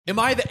Am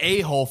I the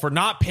a-hole for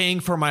not paying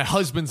for my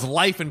husband's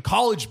life and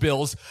college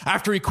bills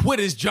after he quit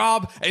his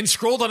job and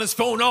scrolled on his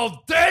phone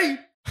all day?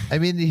 I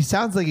mean, he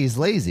sounds like he's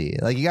lazy.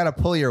 Like, you got to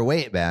pull your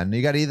weight, man.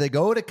 You got to either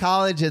go to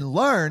college and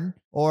learn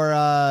or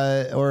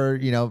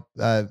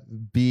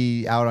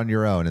be out on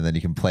your own, and then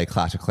you can play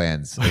Clash of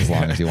Clans as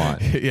long as you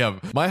want. Yeah.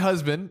 My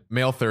husband,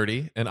 male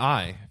 30, and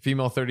I,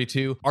 female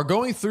 32, are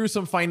going through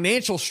some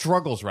financial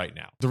struggles right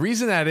now. The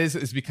reason that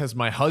is because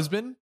my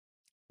husband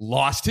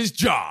lost his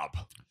job.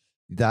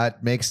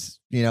 That makes,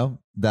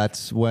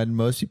 that's when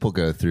most people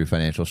go through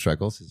financial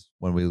struggles, is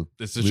when we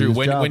This is true.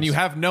 When you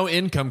have no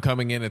income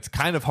coming in, it's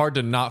kind of hard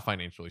to not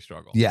financially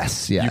struggle.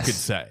 Yes. You could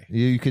say.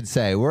 You could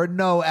say. We're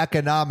no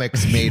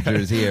economics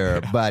majors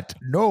here, but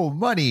no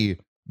money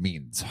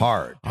means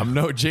hard. I'm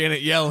no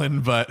Janet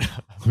Yellen, but...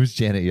 Who's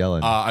Janet Yellen?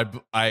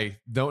 I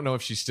don't know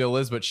if she still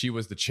is, but she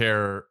was the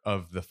chair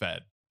of the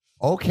Fed.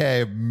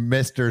 Okay,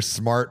 Mr.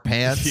 Smart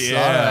Pants.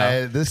 Yeah.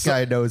 All right. This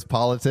guy knows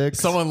politics.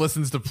 Someone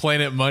listens to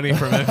Planet Money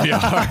from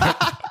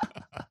NPR.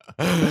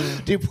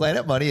 Dude,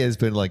 Planet Money has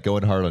been like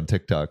going hard on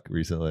TikTok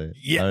recently.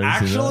 Yeah,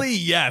 actually,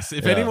 yes.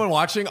 If anyone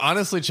watching,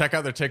 honestly, check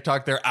out their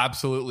TikTok. They're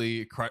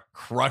absolutely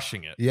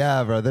crushing it.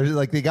 Yeah, bro. There's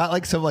like, they got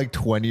like some like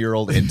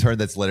 20-year-old intern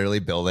that's literally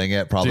building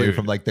it, probably Dude.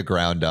 from like the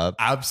ground up.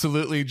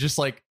 Absolutely, just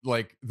like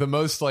the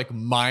most like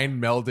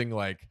mind melding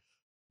like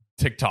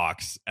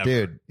TikToks ever.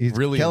 Dude, he's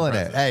really killing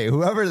impressive. it. Hey,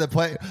 whoever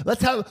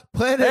let's have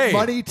Planet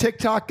Money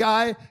TikTok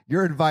guy.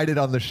 You're invited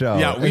on the show.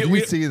 Yeah,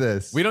 we see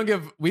this. We don't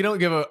give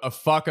a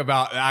fuck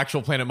about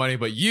actual Planet Money,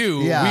 but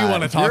we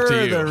want to talk to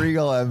you. You're the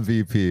real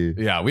MVP.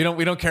 Yeah, we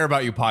don't care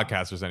about you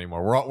podcasters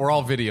anymore. We're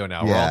all video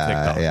now. We're all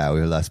TikTok. Yeah,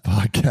 we're less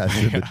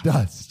podcast in the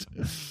dust.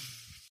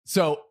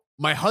 So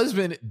my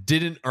husband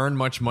didn't earn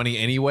much money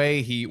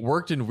anyway. He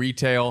worked in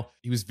retail.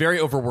 He was very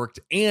overworked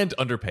and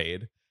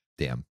underpaid.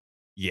 Damn.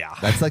 Yeah.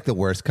 That's like the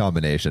worst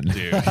combination.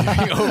 Dude,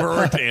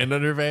 overworked and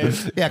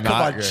underpaid. Yeah, come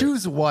Not on. great.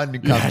 Choose one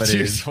company. Yeah,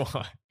 choose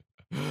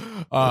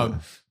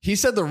one. He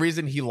said the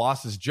reason he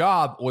lost his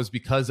job was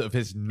because of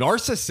his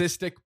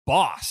narcissistic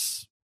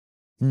boss.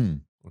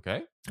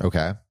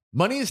 Okay.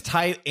 Money is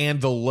tight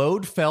and the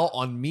load fell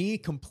on me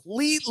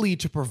completely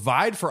to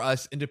provide for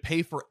us and to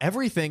pay for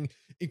everything,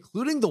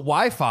 including the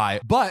Wi-Fi,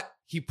 but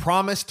he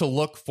promised to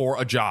look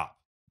for a job.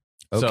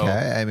 Okay. So,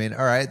 I mean,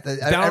 all right.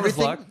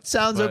 Everything luck,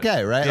 sounds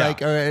okay, right? yeah.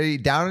 Like, all right,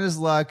 down on his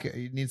luck.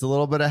 He needs a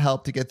little bit of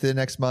help to get through the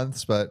next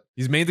months, but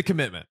he's made the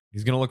commitment.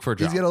 He's going to look for a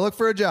job. he's going to look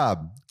for a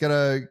job.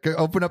 Gotta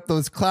open up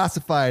those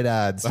classified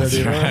ads. That's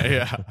So, right,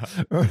 yeah.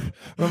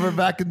 Remember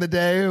back in the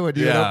day when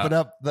you would open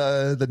up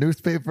the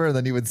newspaper and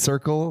then you would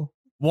circle?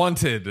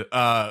 Wanted,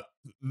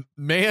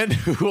 man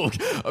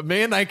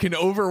I can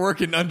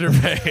overwork and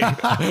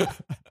underpay.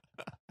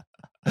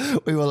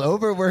 We will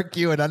overwork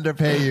you and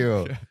underpay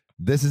you.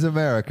 This is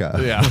America.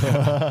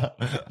 Yeah.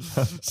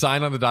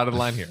 Sign on the dotted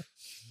line here.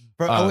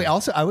 Bro, I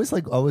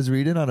was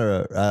reading on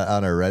a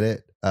Reddit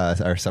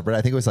or subreddit.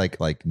 I think it was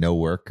like no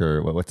work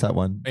or what's that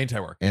one?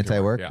 Anti-work.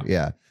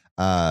 Yeah.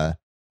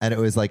 And it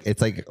was like,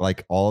 it's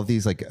like all of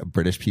these like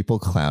British people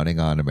clowning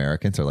on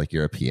Americans or like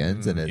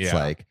Europeans, and it's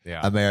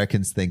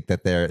Americans think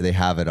that they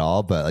have it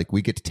all, but like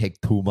we get to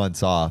take 2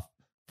 months off,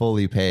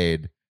 fully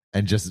paid,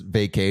 and just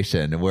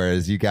vacation,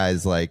 whereas you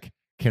guys like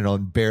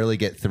can barely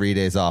get 3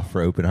 days off for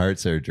open heart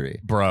surgery.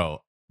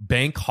 Bro,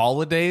 bank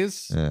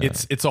holidays,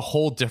 it's a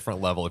whole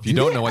different level. If you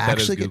don't know what that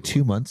is, actually get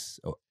 2 months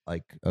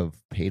like of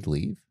paid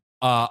leave.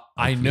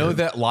 I know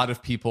that a lot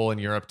of people in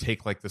Europe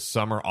take like the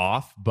summer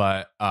off,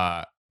 but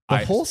the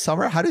whole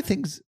summer. How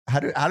does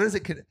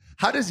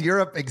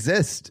Europe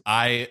exist?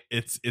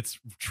 It's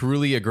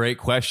truly a great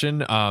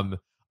question. I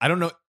don't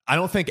know. I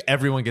don't think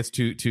everyone gets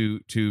I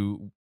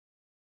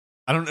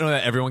don't know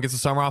that everyone gets a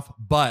summer off,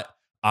 but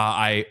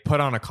I put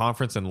on a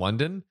conference in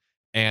London,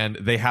 and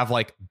they have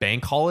like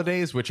bank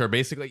holidays, which are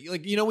basically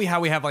like, we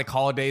have like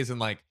holidays, and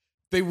like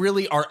they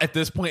really are at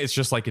this point. It's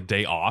just like a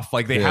day off.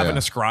 Like they have an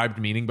ascribed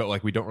meaning, but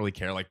like we don't really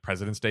care. Like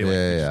President's Day,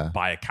 like just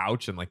buy a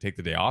couch and like take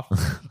the day off.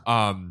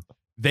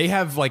 They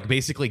have like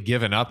basically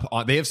given up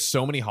on. They have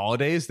so many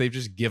holidays. They've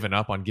just given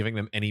up on giving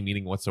them any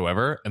meaning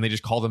whatsoever, and they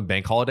just call them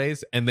bank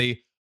holidays. And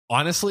they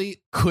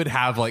honestly could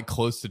have like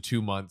close to 2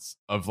 months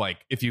of like,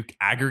 if you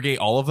aggregate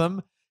all of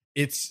them.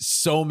 It's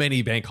so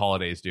many bank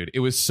holidays, dude. It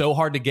was so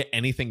hard to get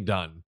anything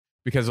done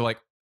because they're like,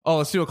 oh,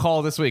 let's do a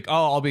call this week.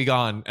 Oh, I'll be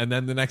gone. And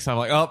then the next time,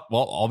 like, oh,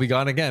 well, I'll be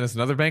gone again. It's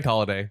another bank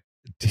holiday.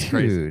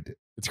 Dude,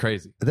 it's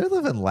crazy. They're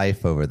living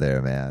life over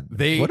there, man.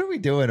 What are we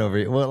doing over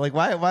here? Well, like,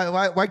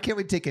 why can't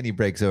we take any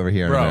breaks over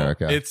here in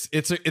America?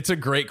 It's a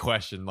great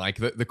question. Like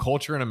the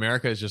culture in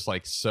America is just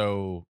like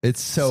so. It's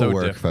so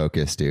work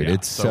focused, dude. Yeah,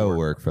 it's so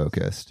work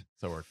focused.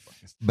 So work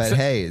focused. But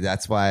hey,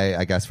 that's why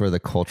I guess we're the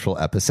cultural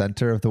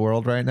epicenter of the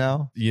world right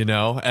now.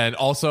 And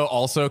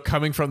also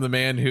coming from the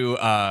man who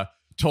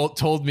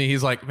told me,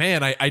 he's like,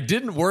 man, I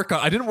didn't work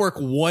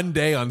 1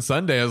 day on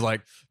Sunday. I was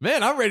like,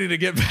 man, I'm ready to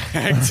get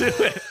back to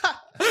it.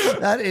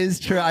 That is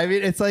true. I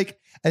mean, it's like,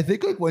 I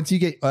think like once you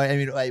get, I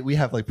mean, like, we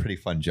have like pretty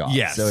fun jobs.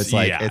 Yes. So it's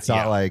like, it's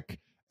not like,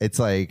 it's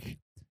like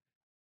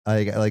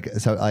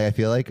so I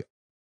feel like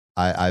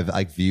I've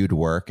like viewed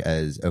work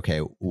as, okay,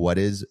 what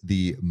is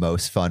the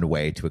most fun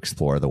way to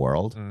explore the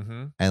world?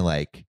 Mm-hmm. And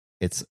like,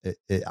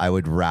 I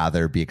would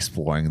rather be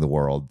exploring the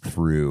world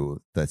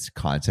through this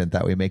content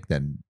that we make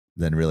than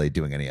really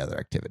doing any other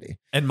activity.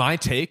 And my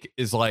take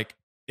is like,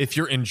 if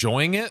you're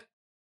enjoying it,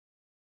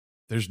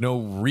 there's no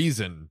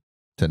reason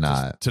to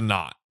not,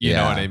 you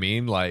know what I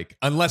mean? Like,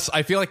 unless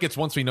I feel like it's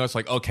once we know it's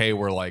like, okay,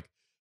 we're like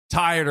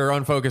tired or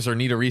unfocused or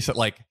need a reset.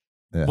 Like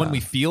when we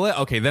feel it,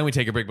 okay, then we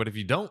take a break. But if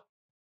you don't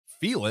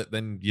feel it,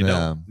 then you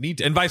don't need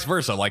to, and vice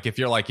versa. Like if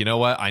you're like, you know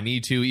what, I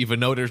need to,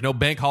 even though there's no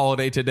bank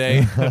holiday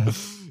today,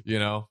 you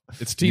know,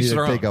 it's teach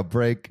their own. Take a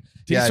break.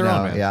 Teach their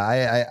own, man.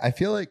 Yeah. I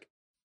feel like,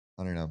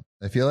 I don't know.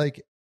 I feel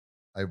like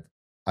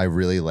I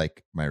really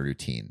like my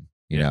routine.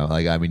 You know,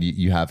 like, I mean,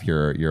 you have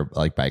your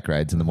like bike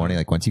rides in the morning.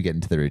 Like once you get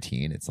into the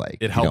routine, it's like,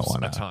 it helps a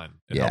ton.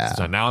 It helps a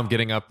ton. Now I'm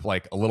getting up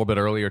like a little bit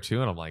earlier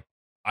too. And I'm like,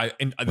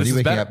 when are you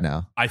waking up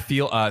now? I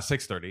feel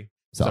 6:30.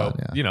 So,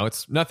 you know,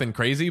 it's nothing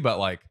crazy, but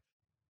like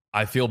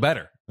I feel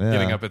better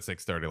getting up at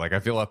 6:30. Like I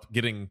feel up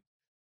getting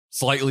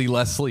slightly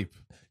less sleep.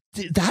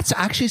 That's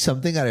actually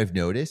something that I've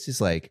noticed is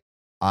like,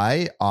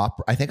 I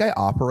think I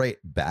operate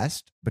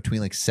best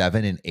between like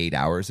 7 and 8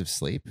 hours of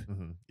sleep.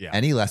 Mm-hmm. Yeah.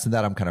 Any less than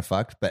that, I'm kind of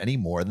fucked. But any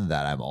more than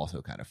that, I'm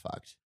also kind of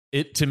fucked.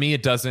 To me,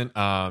 it doesn't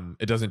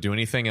do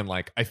anything. And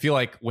like, I feel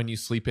like when you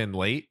sleep in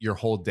late, your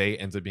whole day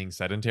ends up being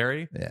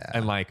sedentary. Yeah.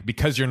 And like,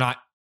 because you're not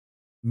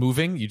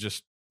moving, you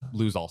just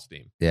lose all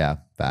steam. Yeah.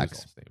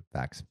 Facts.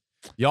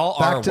 Y'all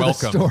Back are to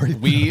welcome. The story.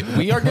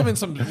 We are giving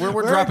some.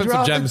 We're dropping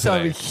some gems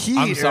today. Heat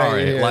I'm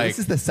sorry. Right, like this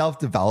is the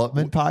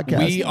self-development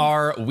podcast.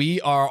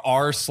 We are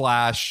r/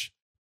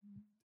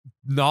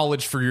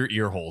 knowledge for your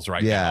ear holes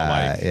right now.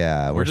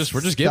 Like, we're just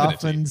giving it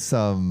to you.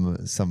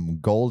 some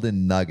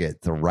golden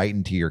nuggets right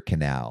into your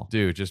canal,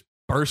 dude. Just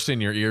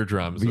bursting your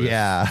eardrums. With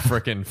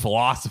freaking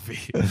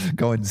philosophy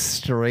going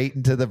straight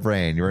into the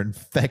brain. You're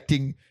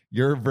infecting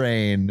your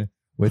brain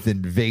with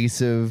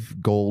invasive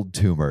gold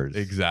tumors.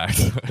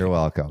 Exactly. You're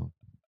welcome.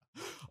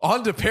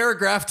 On to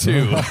paragraph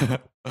 2.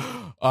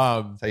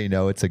 So you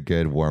know it's a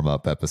good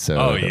warm-up episode.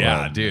 Oh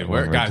yeah, dude.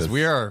 We're getting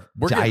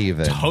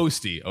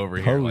toasty over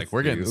here. Like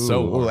we're getting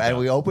so warm. And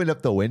we opened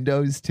up the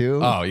windows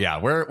too. Oh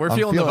yeah, we're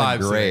feeling the vibes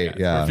great.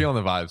 today. Yeah. We're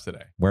feeling the vibes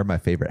today. Wearing my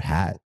favorite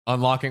hat.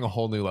 Unlocking a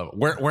whole new level.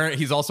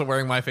 He's also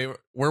wearing my favorite.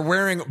 We're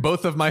wearing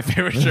both of my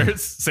favorite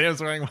shirts. Sam's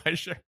wearing my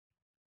shirt.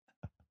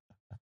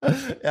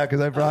 Yeah,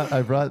 because I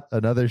brought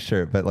another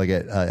shirt, but like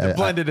it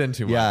blended in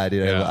too much. Yeah,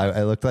 dude. Yeah.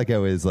 I looked like I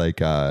was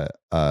like I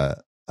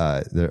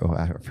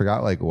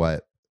forgot like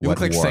what you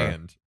look like war.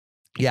 Sand.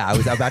 Yeah,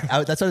 that's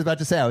what I was about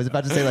to say. I was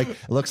about to say like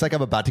it looks like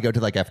I'm about to go to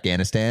like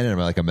Afghanistan and I'm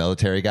like a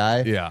military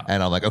guy. Yeah,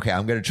 and I'm like, okay,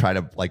 I'm gonna try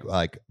to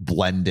like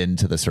blend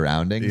into the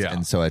surroundings. Yeah.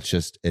 And so it's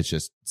just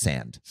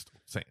sand,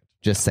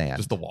 just sand,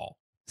 just the wall,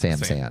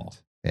 sand. Wall.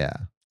 Yeah,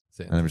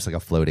 sand. And I'm just like a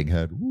floating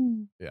head.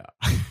 Woo. Yeah.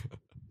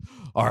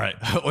 All right,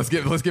 let's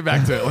get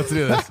back to it. Let's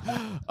do this.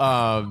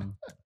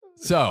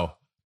 So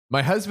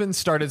my husband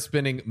started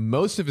spending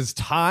most of his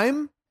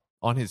time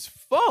on his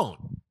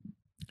phone.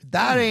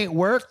 That ain't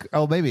work.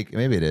 Oh, maybe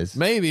it is.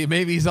 Maybe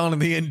he's on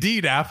the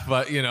Indeed app,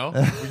 but you know,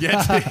 he's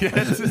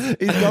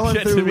going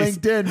through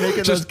LinkedIn,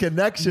 making those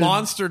connections.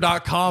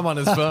 Monster.com on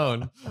his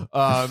phone.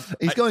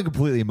 He's going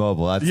completely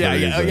mobile. That's yeah.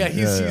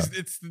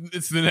 It's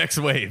the next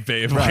wave,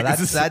 babe. Bro, like,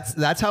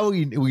 that's how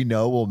we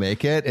know we'll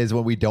make it is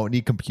when we don't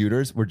need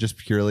computers. We're just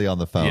purely on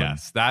the phone.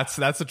 Yes, that's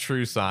a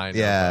true sign.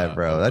 Yeah,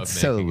 bro, that's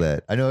so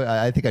lit. I know.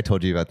 I think I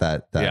told you about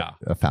that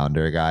a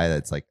founder guy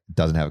that's like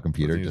doesn't have a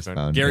computer, just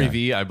phone. Gary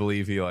V, I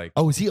believe he like.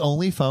 Oh, is he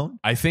only phone?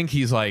 I think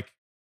he's like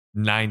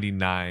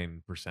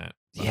 99%.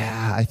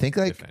 Yeah, I think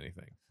like if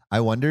anything. I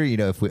wonder, you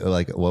know, if we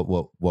like what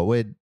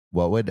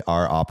would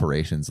our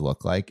operations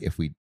look like if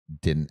we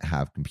didn't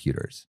have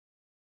computers?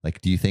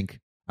 Like, do you think?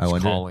 I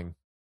wonder. Calling.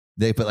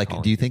 Do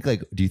you think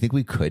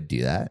we could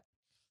do that?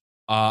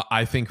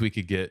 I think we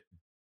could get.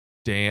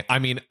 I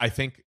mean, I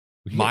think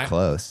my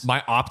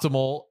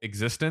optimal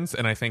existence,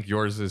 and I think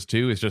yours is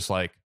too, is just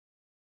like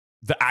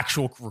the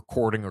actual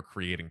recording or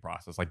creating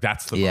process. Like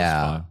that's the most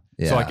fun.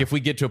 Yeah. So like if we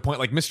get to a point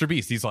like Mr.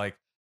 Beast, he's like,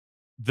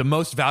 the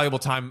most valuable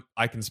time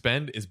I can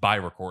spend is by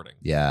recording.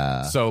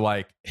 Yeah. So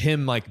like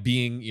him like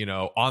being, you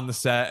know, on the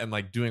set and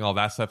like doing all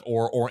that stuff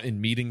or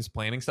in meetings,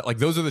 planning stuff. Like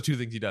those are the two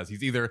things he does.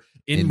 He's either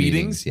in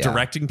meetings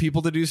directing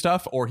people to do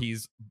stuff or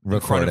he's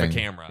recording in front of a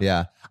camera.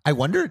 Yeah. I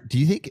wonder, do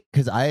you think,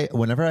 because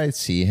whenever I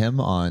see him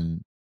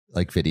on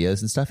like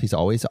videos and stuff, he's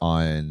always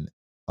on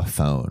a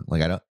phone.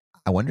 Like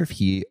I wonder if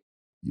he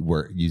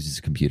uses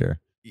a computer.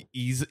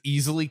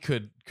 Easily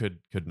could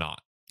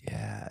not.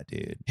 Yeah,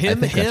 dude.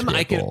 Him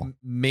I could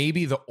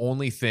maybe the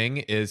only thing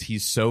is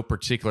he's so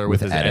particular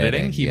with his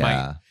editing.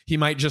 He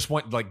might just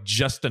want like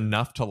just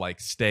enough to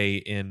like stay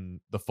in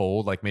the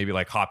fold, like maybe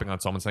like hopping on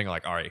someone saying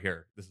like, all right,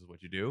 here, this is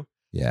what you do.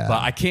 Yeah.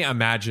 But I can't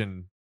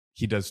imagine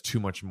he does too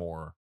much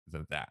more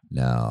than that.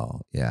 No.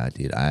 Yeah,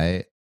 dude.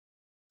 I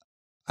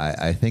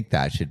think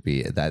that should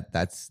be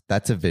that's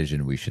a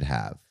vision we should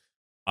have.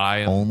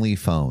 Only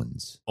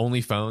phones.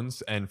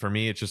 And for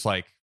me, it's just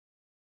like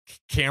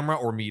camera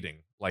or meeting.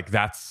 Like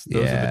those are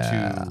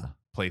the two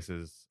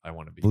places I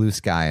want to be. Blue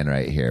skying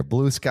right here.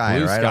 Blue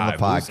sky on the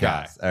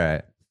podcast. All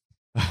right.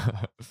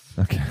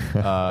 Okay.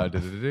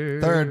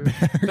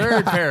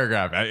 Third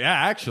paragraph. Yeah,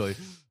 actually.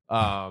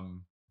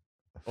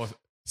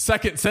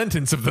 Second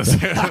sentence of the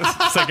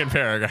second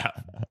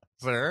paragraph,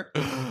 sir.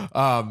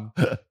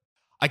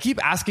 I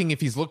keep asking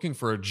if he's looking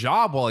for a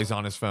job while he's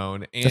on his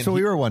phone. And that's what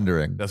we were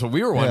wondering. That's what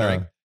we were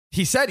wondering. Yeah.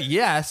 He said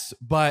yes,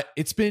 but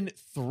it's been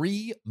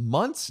 3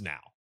 months now.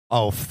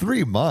 Oh,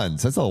 3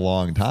 months. That's a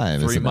long time.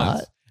 3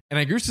 months. And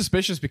I grew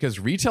suspicious because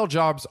retail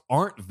jobs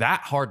aren't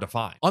that hard to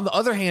find. On the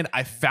other hand,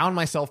 I found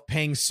myself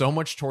paying so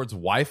much towards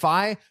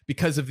Wi-Fi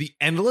because of the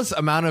endless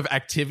amount of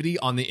activity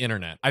on the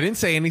internet. I didn't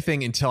say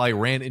anything until I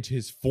ran into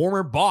his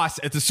former boss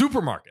at the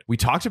supermarket. We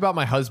talked about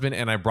my husband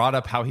and I brought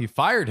up how he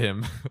fired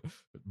him.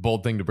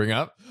 Bold thing to bring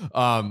up.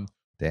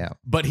 Damn.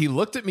 But he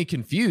looked at me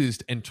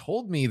confused and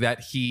told me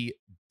that he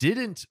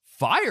didn't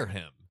fire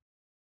him.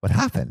 What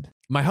happened?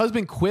 My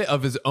husband quit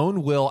of his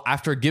own will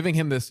after giving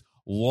him this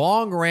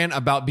long rant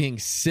about being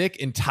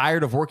sick and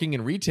tired of working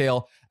in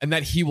retail and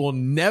that he will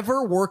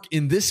never work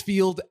in this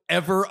field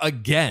ever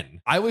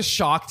again. I was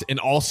shocked and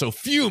also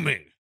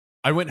fuming.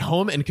 I went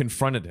home and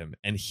confronted him,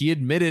 and he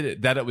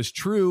admitted that it was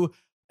true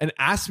and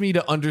asked me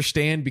to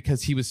understand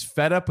because he was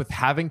fed up with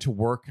having to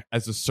work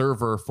as a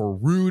server for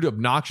rude,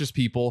 obnoxious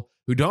people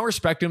who don't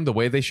respect him the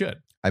way they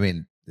should. I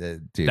mean,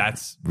 dude,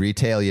 that's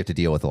retail. You have to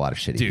deal with a lot of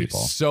shitty people.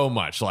 So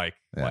much like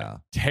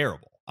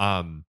terrible.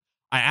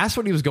 I asked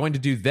what he was going to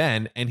do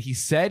then, and he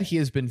said he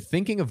has been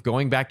thinking of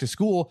going back to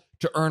school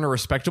to earn a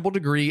respectable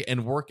degree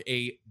and work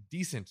a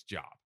decent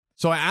job.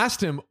 So I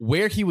asked him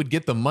where he would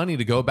get the money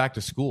to go back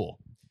to school.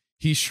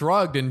 He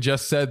shrugged and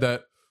just said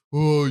that,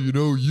 oh,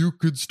 you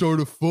could start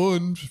a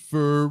fund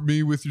for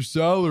me with your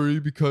salary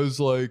because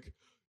like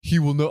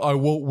I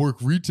won't work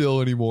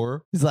retail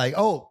anymore. He's like,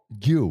 oh,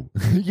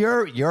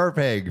 you're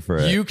paying for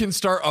it. You can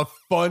start a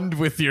fund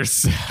with your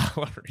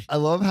salary. I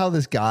love how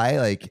this guy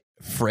like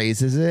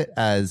phrases it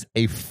as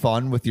a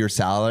fund with your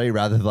salary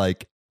rather than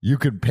like you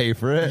can pay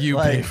for it. You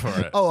like, pay for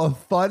it. Oh, a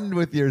fund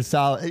with your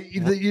salary.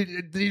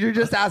 You're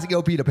just asking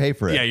OP to pay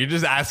for it. Yeah, you're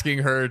just asking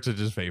her to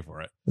just pay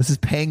for it. This is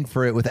paying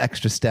for it with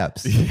extra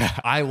steps. Yeah,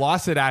 I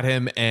lost it at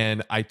him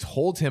and I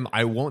told him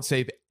I won't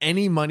save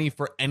any money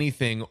for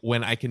anything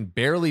when I can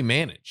barely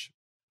manage.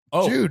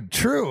 Oh, dude,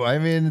 true. I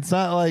mean, it's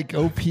not like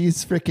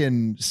OP's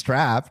freaking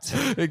strapped.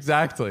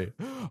 Exactly.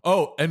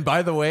 Oh, and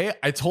by the way,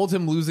 I told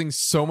him losing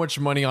so much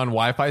money on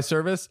Wi-Fi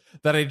service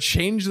that I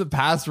changed the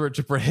password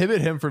to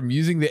prohibit him from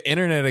using the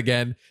internet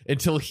again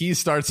until he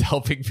starts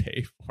helping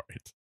pay for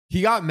it.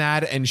 He got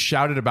mad and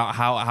shouted about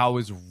how I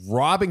was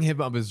robbing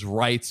him of his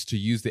rights to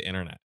use the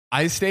internet.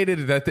 I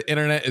stated that the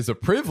internet is a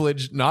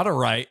privilege, not a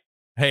right.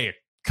 Hey,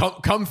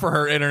 come for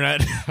her,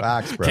 internet.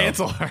 Facts, bro.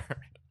 Cancel her.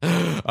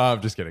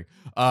 I'm just kidding.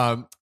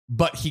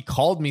 But he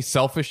called me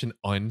selfish and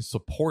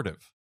unsupportive.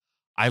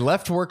 I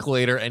left work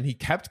later and he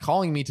kept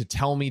calling me to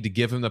tell me to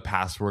give him the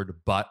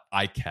password, but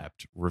I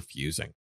kept refusing.